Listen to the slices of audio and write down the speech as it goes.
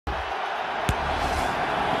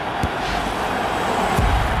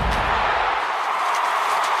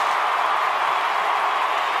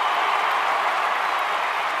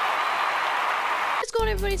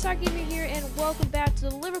Soccer Gamer here, and welcome back to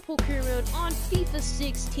the Liverpool Career Mode on FIFA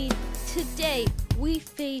 16. Today, we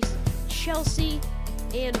face Chelsea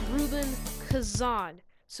and Rubin Kazan.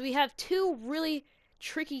 So we have two really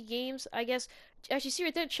tricky games, I guess. Actually, see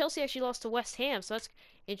right there, Chelsea actually lost to West Ham, so that's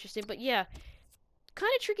interesting. But yeah,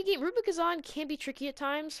 kind of tricky game. Rubin Kazan can be tricky at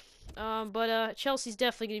times, but Chelsea's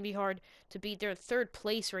definitely going to be hard to beat. They're in third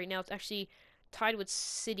place right now. It's actually tied with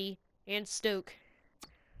City and Stoke.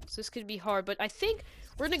 So this could be hard, but I think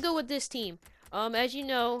we're gonna go with this team. As you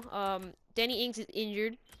know, Danny Ings is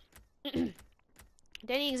injured.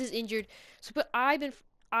 Danny Ings is injured, so put Ibe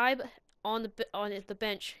on the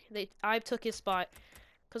bench. Ibe took his spot,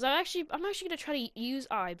 cause I'm actually gonna try to use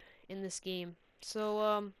Ibe in this game.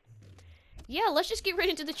 So yeah, let's just get right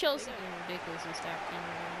into the Chelsea. Ridiculous and stacked team.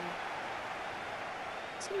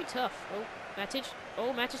 It's gonna be tough. Oh, Matic.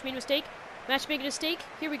 Oh, Matic made a mistake. Match making a mistake.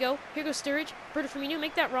 Here we go. Here goes Sturridge. Roberto Firmino,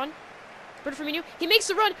 make that run. Roberto Firmino, he makes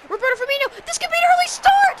the run. Roberto Firmino, this could be an early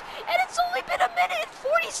start! And it's only been a minute and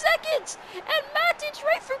 40 seconds! And Matic,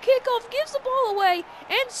 right from kickoff, gives the ball away.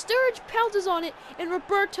 And Sturridge pounces on it. And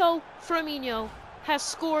Roberto Firmino has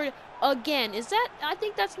scored again. I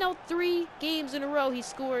think that's now 3 games in a row he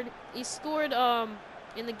scored. He scored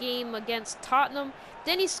in the game against Tottenham.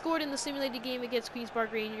 Then he scored in the simulated game against Queen's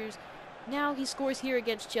Park Rangers. Now he scores here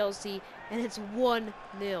against Chelsea, and it's 1-0.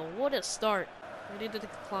 What a start. Right into the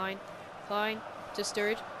Klein to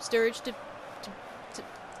Sturridge. Sturridge to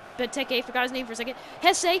Benteke, forgot his name for a second.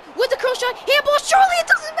 Hesse with the curl shot. Handball, surely it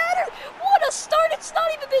doesn't matter. What a start. It's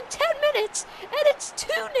not even been 10 minutes, and it's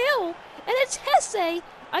 2-0. And it's Hesse.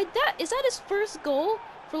 Is that his first goal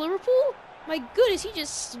for Liverpool? My goodness, he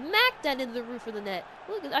just smacked that into the roof of the net.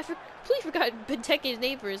 Look, I completely forgot Benteke's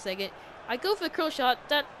name for a second. I go for the curl shot.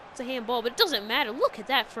 It's a handball, but it doesn't matter. Look at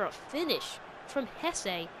that for a finish from Hesse.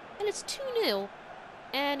 And it's 2-0.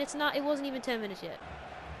 And it wasn't even 10 minutes yet.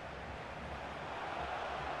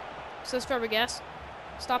 So it's Fabregas.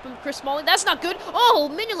 Stop him, Chris Smalling. That's not good. Oh,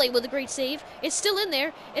 Mignolet with a great save. It's still in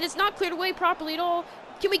there, and it's not cleared away properly at all.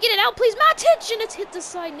 Can we get it out, please? Matic! And it's hit the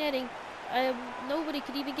side netting. Nobody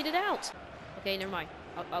could even get it out. Okay, never mind.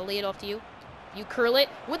 I'll lay it off to you. You curl it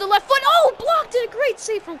with the left foot. Oh, blocked it. A great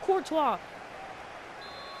save from Courtois.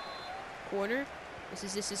 Corner. This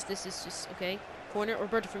is just okay. Corner.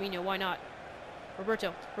 Roberto Firmino. Why not?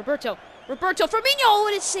 Roberto Firmino,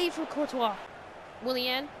 and it's saved from Courtois.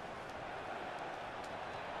 Willian.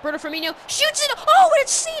 Roberto Firmino shoots it. Oh, and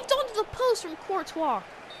it's saved onto the post from Courtois.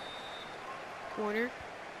 Corner.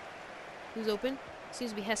 Who's open?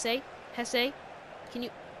 Seems to be Hesse. Hesse. Can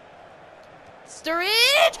you?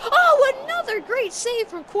 Sturridge. Oh, another great save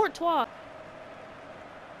from Courtois.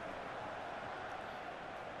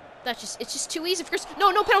 It's just too easy for Chris.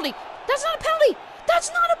 No penalty. That's not a penalty.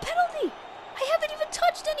 That's not a penalty. I haven't even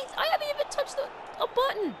touched anything. I haven't even touched a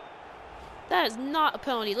button. That is not a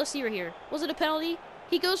penalty. Let's see right here. Was it a penalty?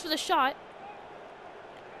 He goes for the shot.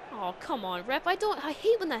 Oh, come on, ref. I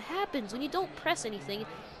hate when that happens, when you don't press anything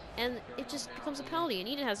and it just becomes a penalty. And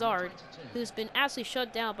Eden Hazard, who's been absolutely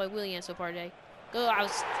shut down by Willian so far today. Don't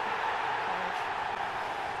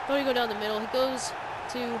even go down the middle. He goes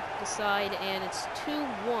to the side, and it's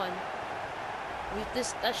 2-1.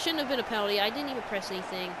 That shouldn't have been a penalty. I didn't even press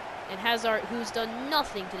anything. And Hazard, who's done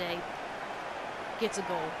nothing today, gets a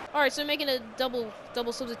goal. Alright, so making a double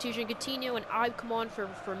substitution. Coutinho and Ibe come on for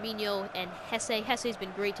Firmino and Hesse. Hesse's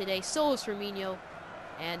been great today. So is Firmino.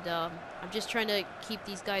 And I'm just trying to keep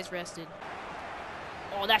these guys rested.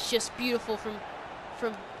 Oh, that's just beautiful from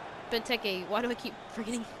Benteke. Why do I keep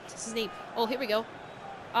forgetting his name? Oh, here we go.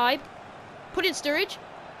 Ibe. Put in Sturridge.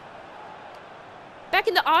 Back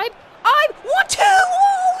into Ibe. Ibe! 1-2!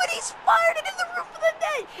 Oh, and he's fired it in the roof of the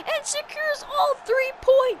net and secures all 3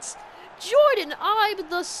 points. Jordan Ibe,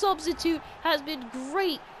 the substitute, has been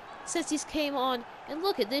great since he's came on. And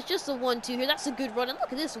look at this, just a 1-2 here. That's a good run. And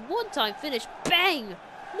look at this one-time finish. Bang!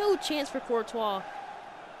 No chance for Courtois.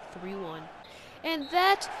 3-1. And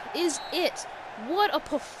that is it. What a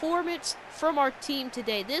performance from our team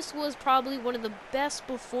today. This was probably one of the best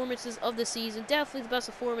performances of the season. Definitely the best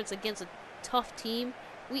performance against a tough team.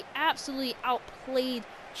 We absolutely outplayed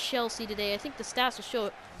Chelsea today. I think the stats will show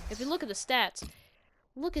it. If you look at the stats,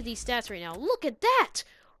 look at these stats right now. Look at that!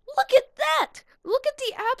 Look at that! Look at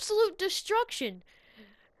the absolute destruction.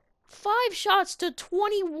 5 shots to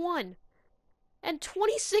 21. And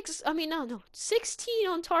 16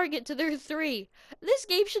 on target to their 3. This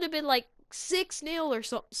game should have been like 6-0 or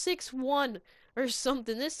so, 6-1 or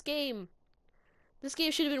something. This game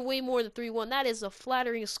should have been way more than 3-1. That is a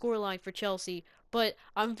flattering scoreline for Chelsea. But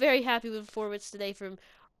I'm very happy with the performance today from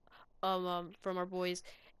our boys.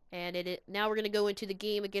 And now we're going to go into the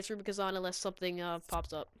game against Rubin Kazan unless something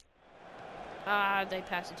pops up. Ah, they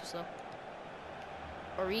passed it too slow.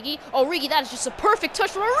 Origi. Origi, that is just a perfect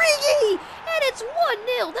touch from Origi! And it's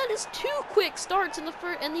 1-0. That is 2 quick starts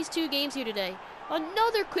in these 2 games here today.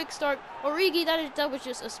 Another quick start. Origi, that was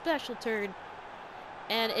just a special turn.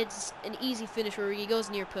 And it's an easy finish for Origi. Goes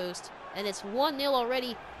near post. And it's 1-0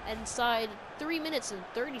 already inside 3 minutes and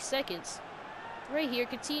 30 seconds. Right here,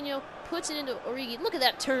 Coutinho puts it into Origi. Look at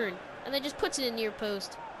that turn. And then just puts it in near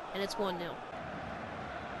post. And it's 1-0.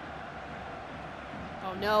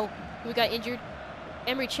 Oh no. Who got injured?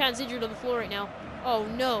 Emre Can's injured on the floor right now. Oh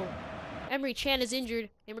no. Emre Can is injured.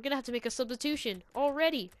 And we're going to have to make a substitution.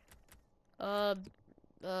 Already. Who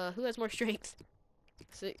has more strength?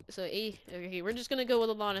 Okay, we're just going to go with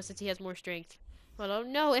Alana since he has more strength. But oh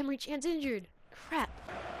no, Emre Can's injured. Crap.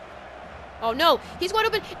 Oh no, he's wide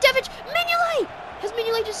open. Devic, Mignolet! Has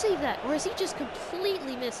Mignolet just saved that? Or has he just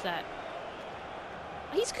completely missed that?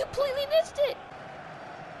 He's completely missed it.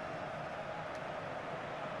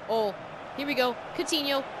 Oh, here we go.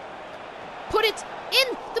 Coutinho. Put it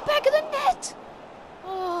in the back of the net.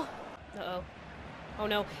 Oh. Uh-oh. Oh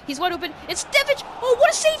no, he's wide open. It's Devic. Oh, what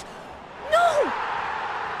a save. No!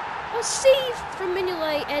 A save from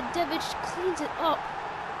Mignolet, and Devic cleans it up.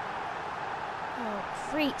 Oh,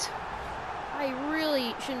 great. I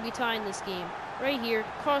really shouldn't be tying this game. Right here,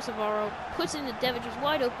 Carlos puts it into Devic, who's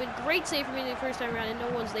wide open. Great save from Mignolet first time around, and no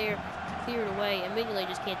one's there to clear it away. And Mignolet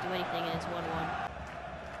just can't do anything, and it's 1-1.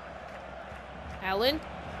 Allen.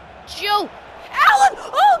 Joe Allen!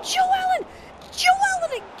 Oh, Joe Allen! Joe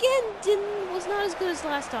Allen again was not as good as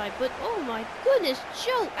last time, but oh my goodness,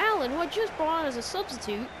 Joe Allen, who I just brought on as a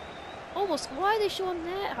substitute. Almost, why are they showing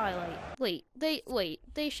that highlight? Wait,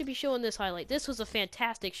 they should be showing this highlight. This was a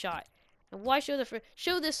fantastic shot. And why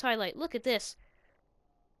show this highlight? Look at this.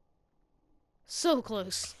 So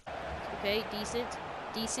close. Okay,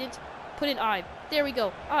 decent. Put in Ibe. There we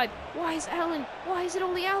go. Ibe. Why is it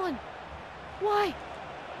only Allen? Why?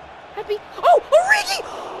 Oh, Origi!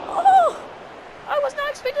 Oh! I was not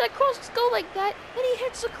expecting that cross to go like that, and he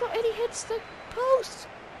hits the post.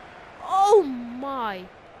 Oh my!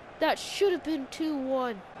 That should have been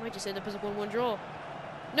 2-1. Might just end up as a 1-1 draw.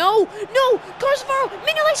 No! Carlos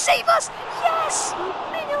Mignolet, save us! Yes!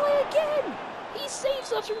 Mignolet again! He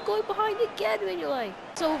saves us from going behind again, Mignolet.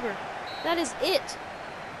 It's over. That is it.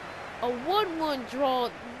 A 1-1 draw,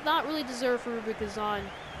 not really deserved for Rubin Kazan.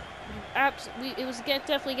 It was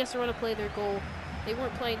definitely against the run of play their goal. They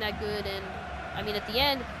weren't playing that good, and I mean at the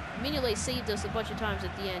end, Mignolet saved us a bunch of times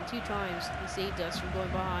at the end. 2 times he saved us from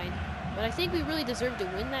going behind. But I think we really deserved to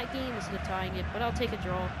win that game instead of tying it. But I'll take a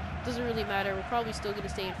draw. Doesn't really matter. We're probably still going to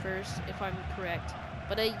stay in first if I'm correct.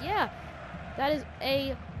 But yeah, that is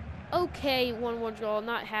a okay 1-1 draw.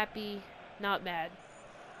 Not happy, not mad.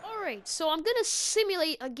 Alright, so I'm going to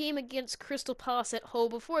simulate a game against Crystal Palace at home.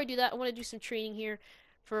 Before I do that, I want to do some training here.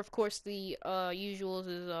 For, of course, the usuals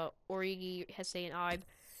is Origi, Hesse, and Ibe.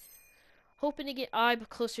 Hoping to get Ibe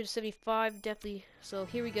closer to 75, definitely. So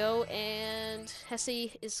here we go, and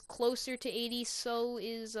Hesse is closer to 80, so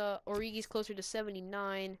is Origi's closer to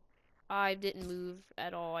 79. Ibe didn't move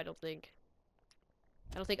at all, I don't think.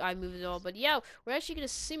 I don't think Ibe moved at all, but yeah, we're actually going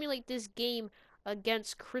to simulate this game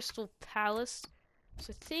against Crystal Palace.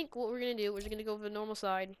 So I think what we're going to do, we're just going to go over the normal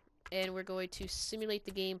side, and we're going to simulate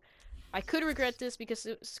the game. I could regret this because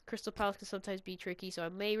Crystal Palace can sometimes be tricky, so I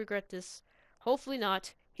may regret this. Hopefully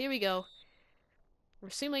not. Here we go. We're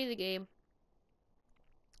simulating the game.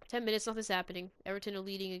 10 minutes, nothing's happening. Everton are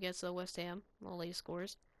leading against West Ham. All latest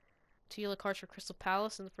scores. 2 yellow cards for Crystal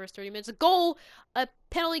Palace in the first 30 minutes. A goal! A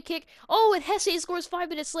penalty kick. Oh, and Hesse scores 5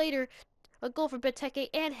 minutes later. A goal for Benteke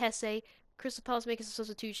and Hesse. Crystal Palace making some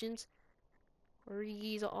substitutions.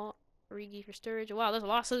 Origi for Sturridge. Wow, there's a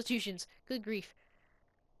lot of substitutions. Good grief.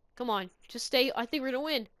 Come on, just stay. I think we're going to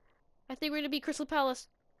win. I think we're going to beat Crystal Palace.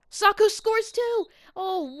 Sako scores 2!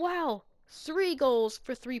 Oh, wow. 3 goals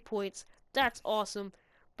for 3 points. That's awesome.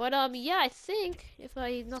 But, yeah, I think, if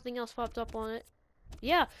nothing else popped up on it.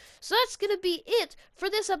 Yeah, so that's going to be it for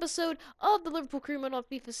this episode of the Liverpool Career Mode on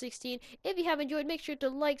FIFA 16. If you have enjoyed, make sure to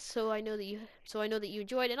like so I know that you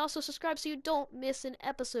enjoyed, and also subscribe so you don't miss an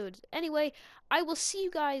episode. Anyway, I will see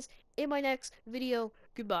you guys in my next video.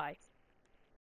 Goodbye.